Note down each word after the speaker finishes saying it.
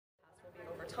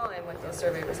time what those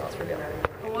survey results reveal.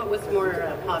 Well, what was more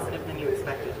positive than you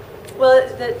expected? Well,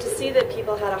 to see that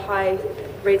people had a high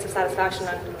rates of satisfaction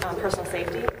on personal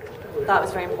safety, that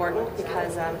was very important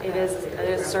because it is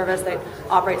a service that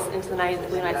operates into the night, the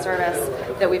blue night service,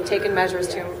 that we've taken measures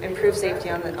to improve safety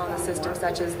on the system,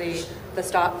 such as the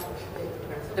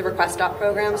request stop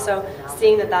program. So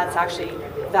seeing that that's actually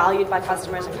valued by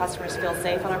customers and customers feel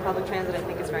safe on our public transit, I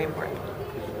think is very important.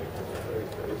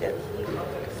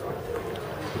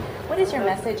 What is your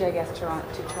message, I guess, to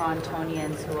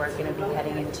Torontonians who are going to be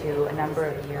heading into a number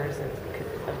of years of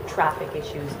traffic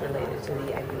issues related to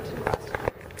the Eglinton Crosstown?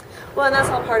 Well, and that's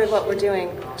all part of what we're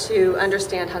doing to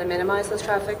understand how to minimize those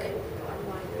traffic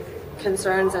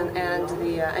concerns and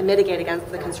mitigate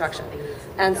against the construction.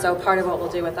 And so part of what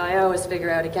we'll do with I.O. is figure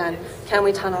out, again, can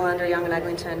we tunnel under Yonge and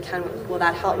Eglinton? Will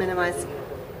that help minimize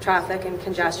traffic and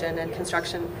congestion and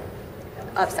construction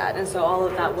upset? And so all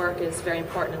of that work is very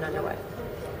important and underway.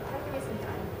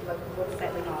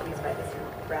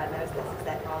 Brad knows this, is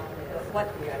that what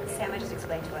Sam just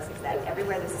explained to us is that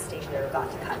everywhere there's a station, they've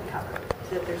got to cut and cover.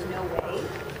 So that there's no way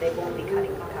they won't be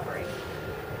cutting and covering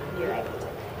near Eglinton.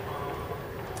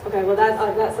 Okay, well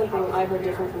that's something I heard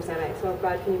different from Sam. So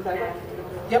Brad, can you clarify?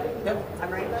 Yep. I'm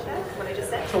right about that, what I just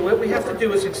said? So what we have to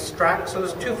do is extract, so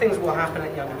there's two things will happen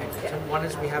at Yonge and Eglinton. One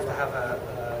is we have to have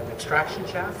an extraction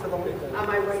shaft for the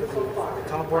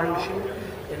tunnel boring machine.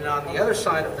 And on the other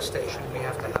side of the station, we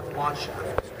have to have a launch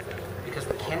shaft because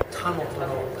we can't tunnel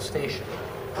below the station,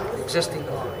 the existing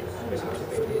line,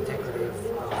 for the integrity of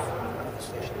the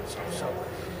station itself.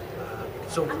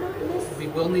 So we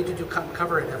will need to do cut and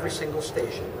cover at every single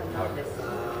station.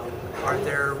 Are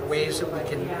there ways that we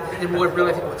can, and what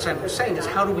really I think what Sam was saying is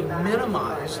how do we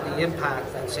minimize the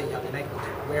impact at, say, Yonge and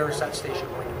Eglinton? Where is that station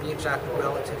going to be exactly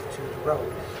relative to the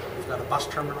road? We've got a bus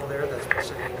terminal there that's been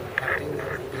sitting empty.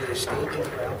 There will be a staging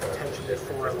ground potentially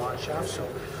for a launch shaft. So,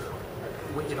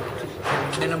 can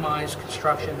we minimize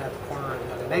construction at the corner of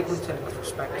Yonge and Eglinton with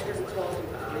respect to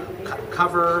cut and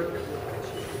cover?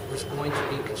 There's going to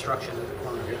be construction at the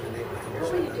corner of Yonge and Eglinton.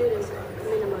 What will you do to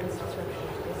minimize construction?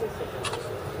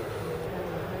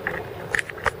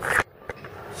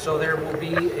 So there will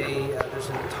be there's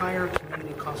an entire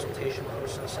community consultation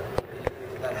process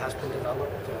that has been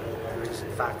developed. There is,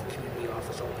 in fact, a community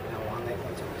office open now on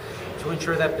Eglinton to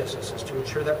ensure that businesses, to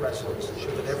ensure that residents, to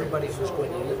ensure that everybody who's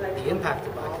going to be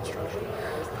impacted by construction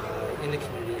in the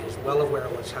community is well aware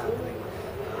of what's happening,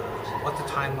 what the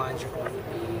timelines are going to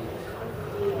be,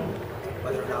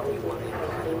 whether or not we want to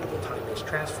implement another time-based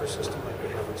transfer system like we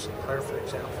have in St. Clair, for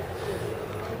example,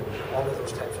 all of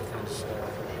those types of things.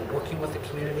 Working with the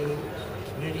community,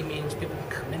 community meetings, people can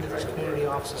come into these community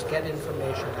offices, get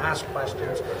information, ask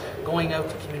questions, going out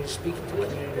to community, speaking to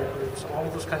community groups, all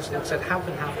of those kinds of things that have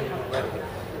been happening already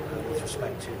with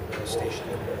respect to the station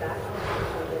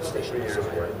design.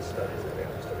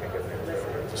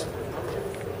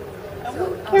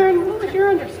 Karen, what was your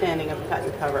understanding of cut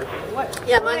and cover?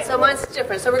 Mine's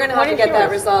different. So we're going to have to get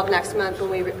that resolved next month when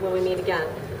we meet again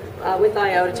with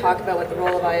I.O. to talk about what the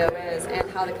role of I.O. is and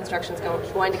how the construction is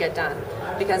going to get done.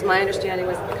 Because my understanding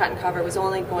was that the cut and cover was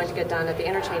only going to get done at the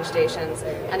interchange stations,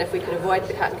 and if we could avoid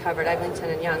the cut and cover at Eglinton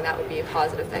and Yonge, that would be a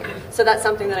positive thing. So that's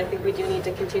something that I think we do need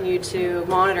to continue to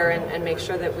monitor and make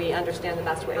sure that we understand the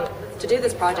best way to do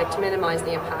this project to minimize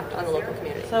the impact on the local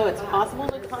community. So it's possible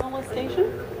to tunnel a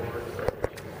station?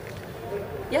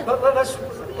 Yeah. Let's.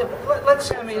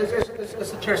 I mean,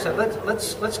 as the chair said,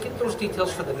 let's get those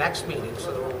details for the next meeting,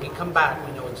 so that when we come back,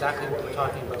 we know exactly what we're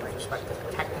talking about with respect to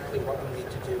technically what we need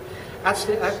to do at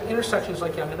intersections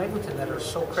like Yonge and Eglinton that are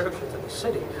so critical to the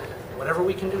city. Whatever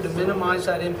we can do to minimize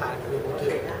that impact, we will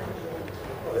do.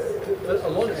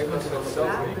 Along Eglinton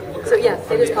itself, you can look So at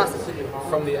yeah, it is possible.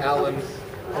 From the Allen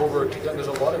over to there's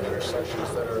a lot of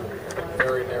intersections that are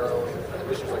very narrow.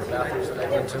 Issues like Matthews and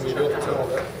Eglinton, you do have to tunnel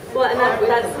there. Well, and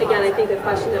that's again, I think, the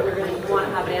question that we're going to want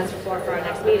to have an answer for our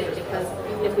next meeting, because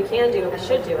if we can do it, we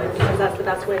should do it, because that's the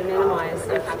best way to minimize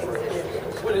impacts on the community.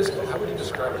 What is it? How would you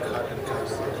describe a cut and cover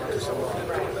to someone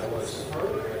that was?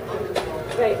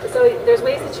 Right, so there's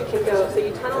ways that you can go, so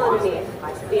you tunnel underneath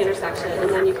the intersection, and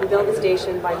then you can build the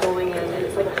station by going in, and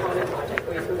it's like a common project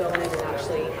where you can go in and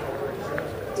actually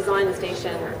design the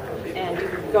station, and you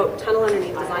can go tunnel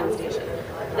underneath, design the station.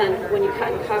 Then when you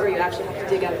cut and cover, you actually have to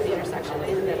dig out the intersection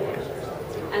in the middle.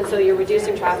 And so you're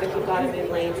reducing traffic, you've got to move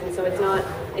lanes, and so it's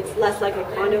less like a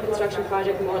condo construction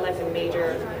project, more like a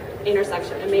major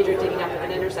intersection, a major digging up of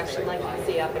an intersection like you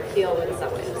see up at Peel with the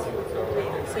subways.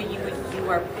 So you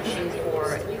are pushing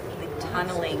for the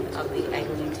tunneling of the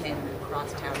Eglinton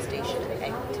Crosstown station at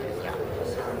Eglinton, yeah.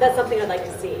 that's something I'd like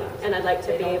to see, and I'd like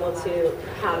to be able to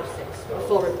have a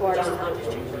full report on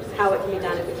how it can be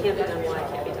done, if it can't be done, why it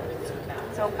can't be done.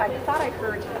 So I thought I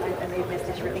heard, I may have missed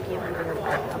that you were thinking of moving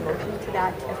a motion to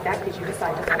that effect. Did you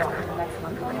decide to hold on until next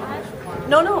month on that?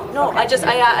 No. I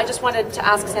just wanted to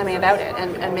ask Sammy about it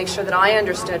and make sure that I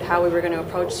understood how we were going to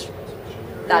approach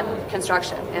that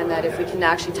construction, and that if we can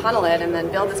actually tunnel it and then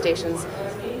build the stations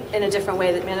in a different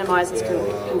way that minimizes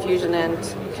confusion and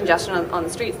congestion on the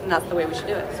streets, then that's the way we should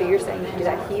do it. So you're saying you do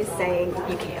that. He's saying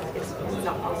you can't. It's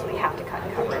not possible. You have to cut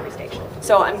and cover every station.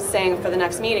 So I'm saying for the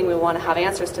next meeting, we want to have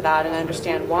answers to that and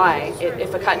understand why.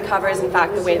 If a cut and cover is in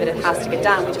fact the way that it has to get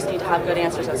done, we just need to have good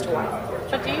answers as to why.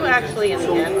 But do you actually, in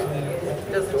the end,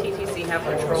 does the TTC have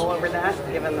control over that,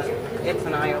 given that it's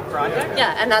an IO project?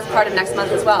 Yeah, and that's part of next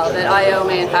month as well, that IO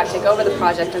may in fact take over the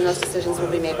project, and those decisions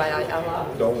will be made by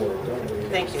IO. Don't worry.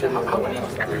 Thank you. How many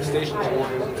stations are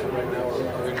right now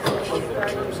are in question in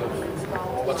terms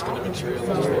of what's going to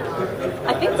materialize there?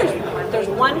 I think there's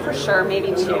one for sure,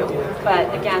 maybe two,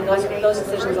 but again, those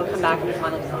decisions will come back in the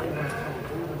final design.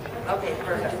 Okay,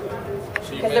 perfect.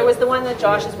 Because there was the one that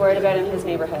Josh is worried about in his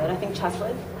neighborhood, I think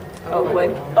Cheswood.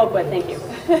 Oakwood, thank you.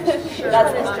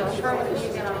 That's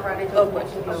Oakwood.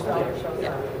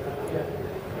 Yeah.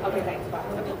 Okay, thanks. Bye.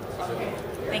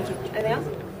 Thank you. Anything else?